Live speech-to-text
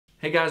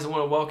Hey guys, I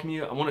want to welcome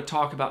you. I want to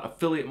talk about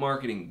affiliate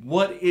marketing.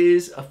 What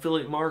is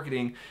affiliate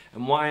marketing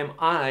and why am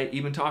I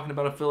even talking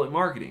about affiliate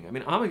marketing? I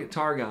mean, I'm a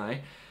guitar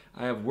guy.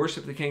 I have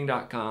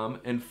worshiptheking.com,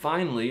 and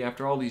finally,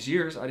 after all these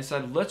years, I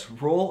decided let's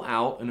roll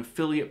out an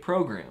affiliate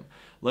program.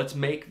 Let's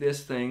make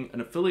this thing an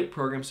affiliate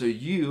program so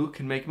you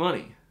can make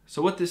money.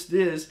 So what this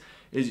is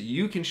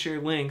you can share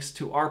links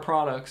to our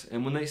products,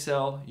 and when they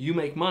sell, you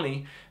make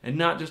money, and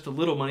not just a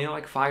little money, not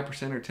like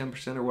 5% or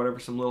 10% or whatever,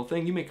 some little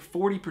thing. You make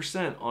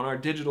 40% on our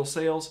digital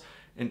sales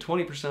and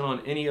 20% on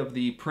any of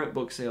the print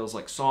book sales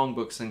like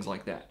songbooks, things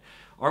like that.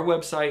 Our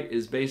website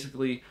is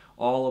basically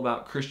all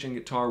about Christian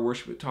guitar,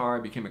 worship guitar.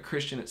 I became a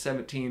Christian at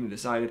 17 and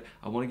decided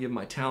I want to give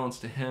my talents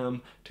to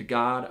Him, to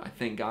God. I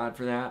thank God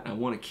for that, and I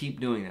want to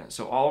keep doing that.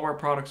 So all of our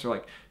products are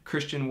like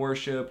Christian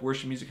worship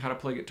music, how to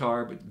play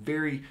guitar, but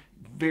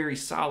very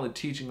solid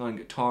teaching on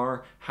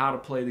guitar, how to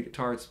play the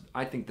guitar. It's,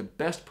 I think, the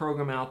best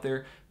program out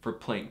there for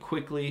playing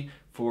quickly,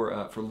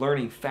 for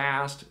learning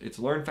fast. It's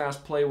learn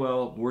fast, play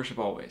well, worship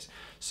always.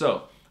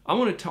 So I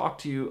want to talk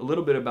to you a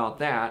little bit about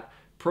that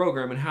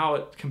program and how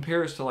it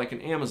compares to like an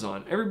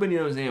Amazon. Everybody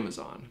knows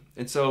Amazon,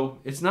 and so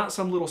it's not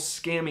some little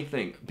scammy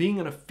thing. Being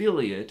an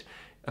affiliate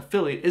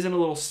isn't a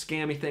little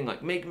scammy thing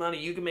like make money,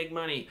 you can make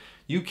money.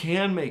 You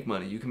can make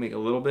money. You can make a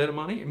little bit of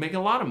money or make a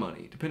lot of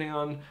money depending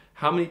on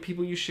how many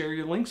people you share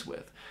your links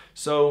with.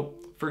 So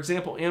for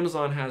example,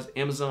 Amazon has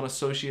Amazon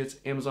Associates,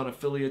 Amazon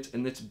Affiliates,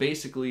 and it's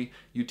basically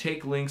you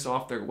take links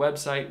off their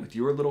website with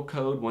your little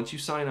code. Once you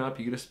sign up,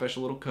 you get a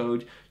special little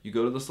code. You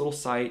go to this little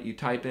site, you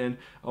type in,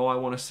 oh, I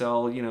want to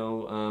sell,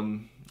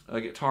 a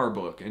guitar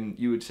book, and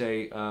you would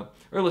say, or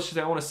let's just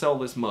say I want to sell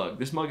this mug.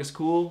 This mug is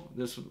cool.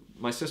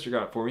 My sister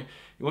got it for me.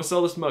 You want to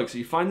sell this mug. So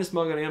you find this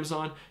mug on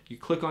Amazon, you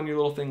click on your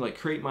little thing like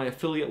create my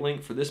affiliate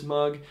link for this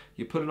mug,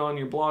 you put it on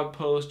your blog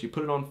post, you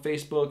put it on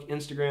Facebook,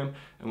 Instagram,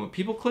 and when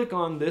people click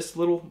on this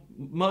little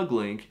mug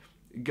link,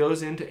 it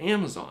goes into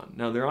Amazon.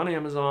 Now they're on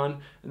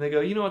Amazon and they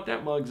go, you know what,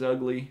 that mug's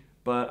ugly,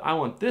 but I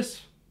want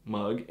this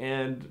mug,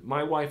 and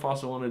my wife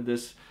also wanted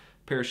this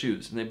pair of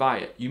shoes, and they buy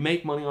it. You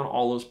make money on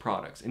all those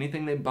products.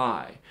 Anything they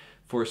buy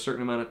for a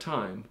certain amount of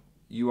time,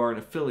 you are an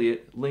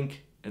affiliate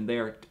link and they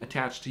are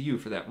attached to you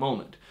for that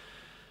moment.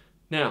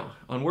 Now,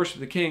 on Worship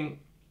the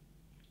King,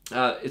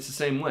 it's the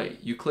same way.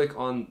 You click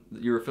on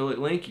your affiliate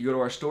link, you go to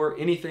our store,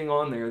 anything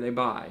on there they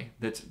buy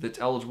that's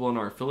eligible in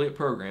our affiliate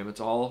program,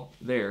 it's all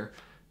there.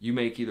 You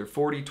make either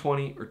 40,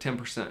 20, or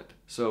 10%.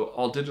 So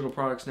all digital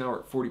products now are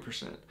at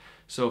 40%.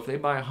 So if they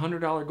buy a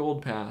 $100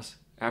 gold pass,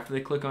 after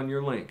they click on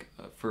your link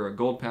for a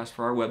gold pass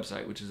for our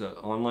website, which is an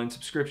online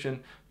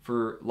subscription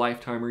for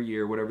lifetime or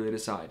year, whatever they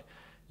decide,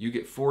 you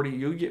get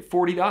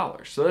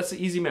 $40. So that's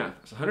the easy math.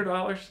 It's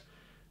 $100,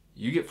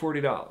 you get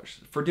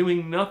 $40 for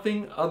doing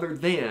nothing other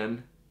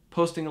than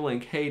posting a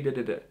link, hey,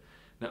 da-da-da.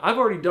 Now, I've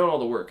already done all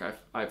the work.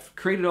 I've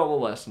created all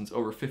the lessons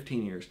over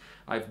 15 years.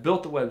 I've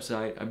built the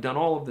website. I've done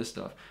all of this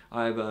stuff.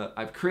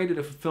 I've created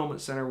a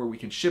fulfillment center where we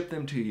can ship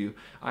them to you.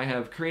 I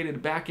have created a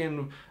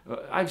back-end.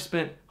 I've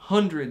spent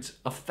hundreds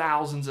of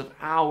thousands of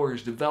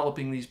hours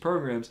developing these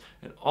programs,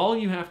 and all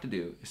you have to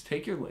do is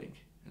take your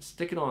link and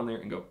stick it on there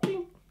and go,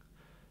 ping.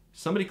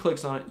 Somebody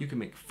clicks on it, you can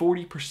make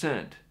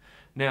 40%.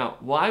 Now,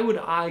 why would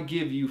I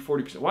give you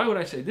 40%? Why would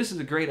I say, this is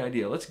a great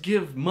idea, let's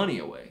give money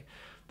away?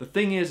 The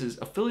thing is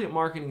affiliate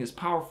marketing is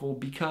powerful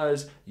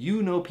because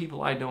you know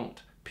people I don't.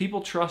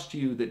 People trust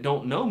you that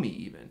don't know me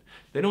even.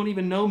 They don't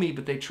even know me,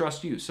 but they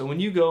trust you. So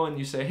when you go and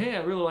you say, hey, I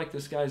really like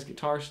this guy's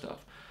guitar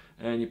stuff,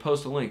 and you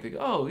post a link, they go,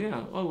 oh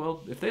yeah, oh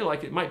well, if they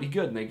like it, it might be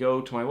good. And they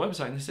go to my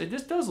website and they say,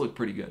 this does look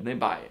pretty good, and they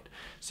buy it.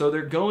 So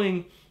they're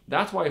going,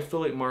 that's why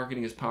affiliate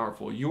marketing is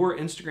powerful. Your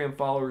Instagram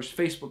followers,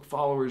 Facebook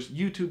followers,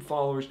 YouTube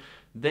followers,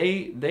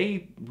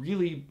 they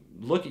really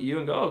look at you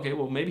and go, okay,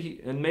 well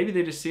maybe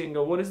they just see it and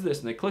go, what is this?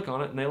 And they click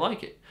on it and they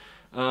like it.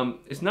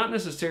 It's not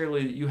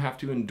necessarily that you have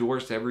to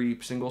endorse every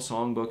single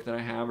songbook that I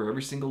have or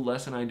every single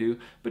lesson I do,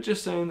 but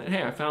just saying that,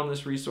 hey, I found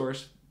this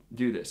resource,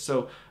 do this.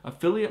 So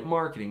affiliate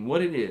marketing,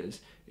 what it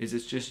is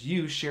it's just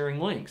you sharing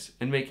links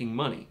and making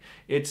money.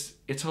 It's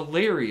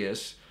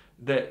hilarious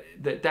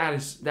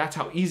that's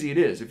how easy it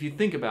is. If you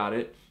think about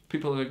it,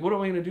 people are like, what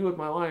am I going to do with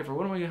my life? Or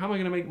how am I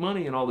going to make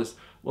money and all this?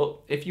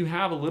 Well, if you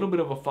have a little bit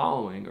of a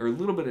following or a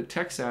little bit of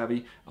tech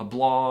savvy, a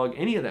blog,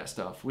 any of that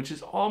stuff, which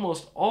is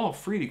almost all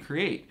free to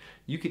create,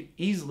 you could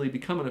easily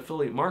become an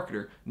affiliate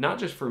marketer, not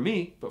just for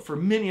me, but for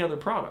many other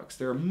products.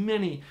 There are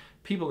many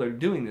people that are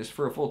doing this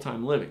for a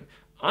full-time living.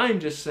 I'm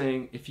just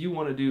saying, if you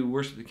want to do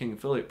Worship the King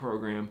affiliate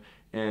program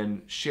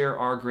and share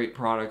our great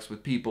products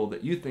with people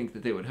that you think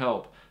that they would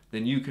help,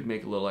 then you could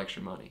make a little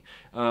extra money.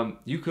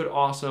 You could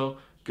also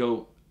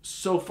go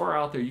so far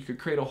out there, you could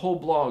create a whole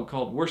blog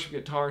called Worship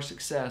Guitar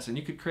Success, and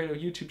you could create a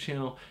YouTube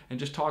channel and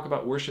just talk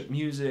about worship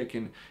music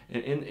and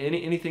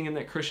anything in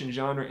that Christian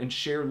genre, and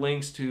share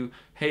links to,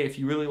 hey, if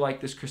you really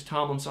like this Chris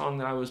Tomlin song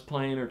that I was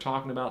playing or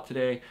talking about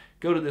today,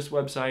 go to this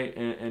website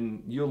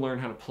and you'll learn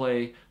how to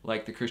play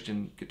like the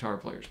Christian guitar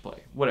players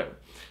play. Whatever.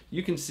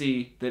 You can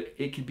see that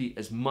it can be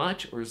as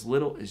much or as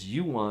little as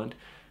you want.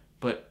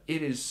 but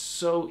it is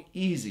so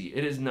easy.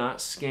 It is not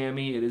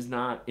scammy. It is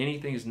not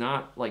anything. It's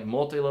not like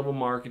multi-level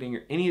marketing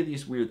or any of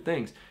these weird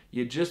things.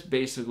 You just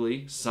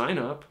basically sign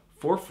up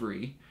for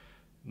free.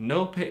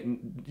 No pay,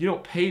 you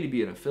don't pay to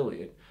be an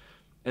affiliate.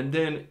 And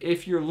then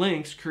if your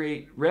links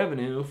create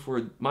revenue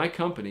for my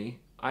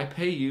company, I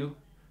pay you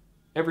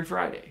every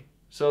Friday.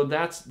 So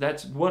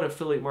that's what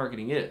affiliate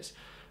marketing is.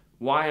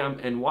 Why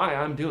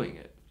I'm doing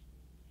it.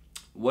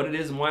 What it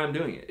is and why I'm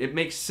doing it. It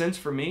makes sense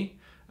for me.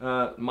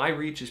 My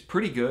reach is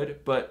pretty good,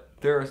 but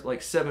there are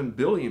like 7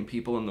 billion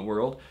people in the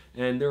world,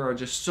 and there are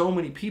just so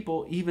many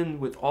people, even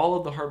with all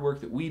of the hard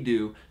work that we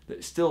do,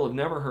 that still have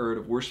never heard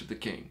of Worship the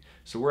King.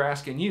 So we're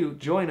asking you,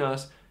 join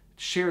us,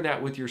 share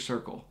that with your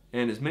circle,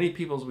 and as many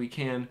people as we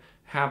can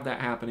have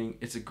that happening.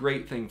 It's a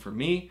great thing for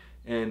me,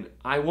 and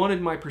I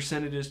wanted my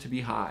percentages to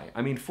be high.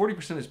 I mean,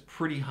 40% is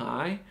pretty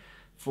high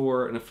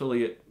for an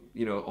affiliate,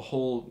 a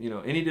whole,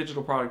 any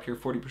digital product here,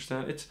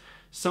 40%. It's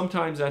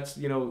sometimes that's,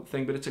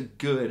 thing, but it's a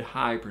good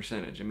high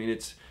percentage. I mean,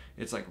 it's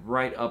like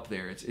right up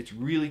there. It's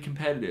really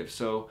competitive.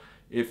 So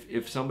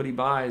if somebody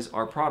buys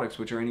our products,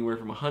 which are anywhere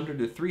from $100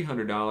 to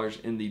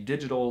 $300 in the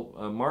digital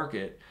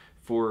market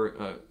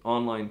for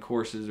online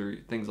courses or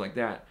things like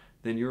that,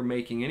 then you're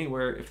making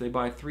anywhere, if they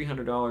buy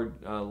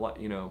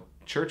 $300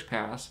 church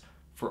pass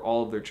for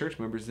all of their church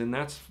members, then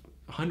that's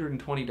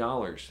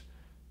 $120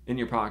 in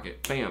your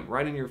pocket. Bam,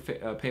 right in your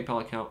PayPal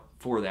account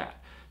for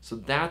that. So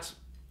that's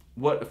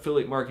what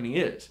affiliate marketing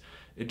is.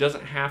 It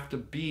doesn't have to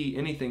be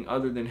anything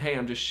other than, hey,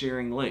 I'm just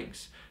sharing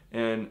links.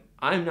 And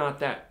I'm not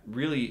that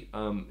really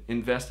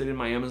invested in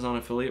my Amazon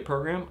affiliate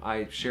program.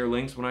 I share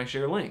links when I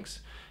share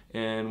links.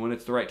 And when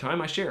it's the right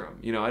time, I share them.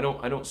 I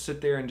don't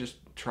sit there and just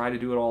try to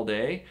do it all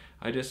day.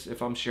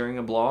 If I'm sharing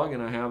a blog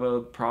and I have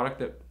a product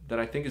that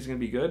I think is going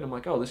to be good, and I'm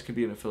like, oh, this could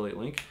be an affiliate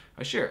link,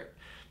 I share it.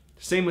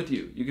 Same with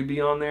you. You could be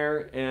on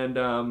there,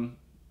 and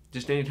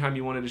just anytime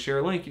you wanted to share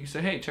a link, you can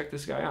say, hey, check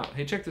this guy out.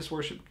 Hey, check this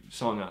worship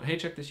song out. Hey,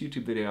 check this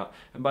YouTube video out.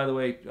 And by the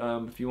way,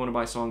 if you want to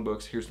buy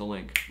songbooks, here's the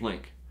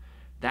link.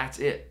 That's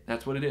it.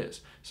 That's what it is.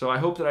 So I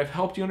hope that I've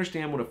helped you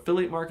understand what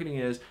affiliate marketing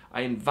is.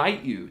 I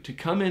invite you to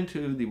come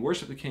into the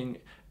Worship the King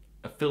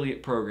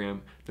affiliate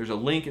program. There's a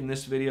link in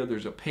this video.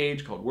 There's a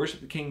page called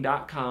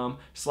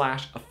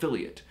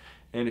worshiptheking.com/affiliate.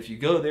 And if you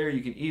go there,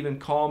 you can even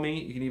call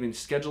me. You can even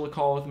schedule a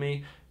call with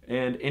me.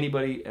 And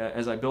anybody,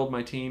 as I build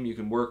my team, you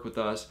can work with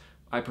us.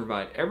 I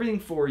provide everything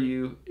for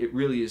you. It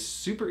really is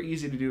super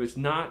easy to do. It's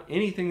not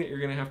anything that you're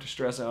going to have to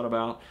stress out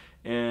about.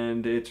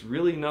 And it's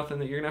really nothing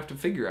that you're going to have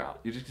to figure out.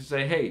 You just can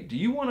say, hey, do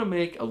you want to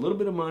make a little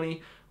bit of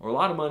money or a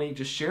lot of money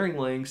just sharing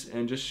links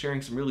and just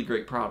sharing some really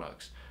great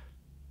products?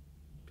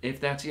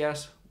 If that's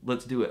yes,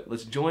 let's do it.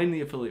 Let's join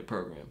the affiliate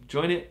program.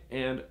 Join it,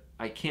 and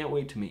I can't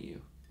wait to meet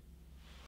you.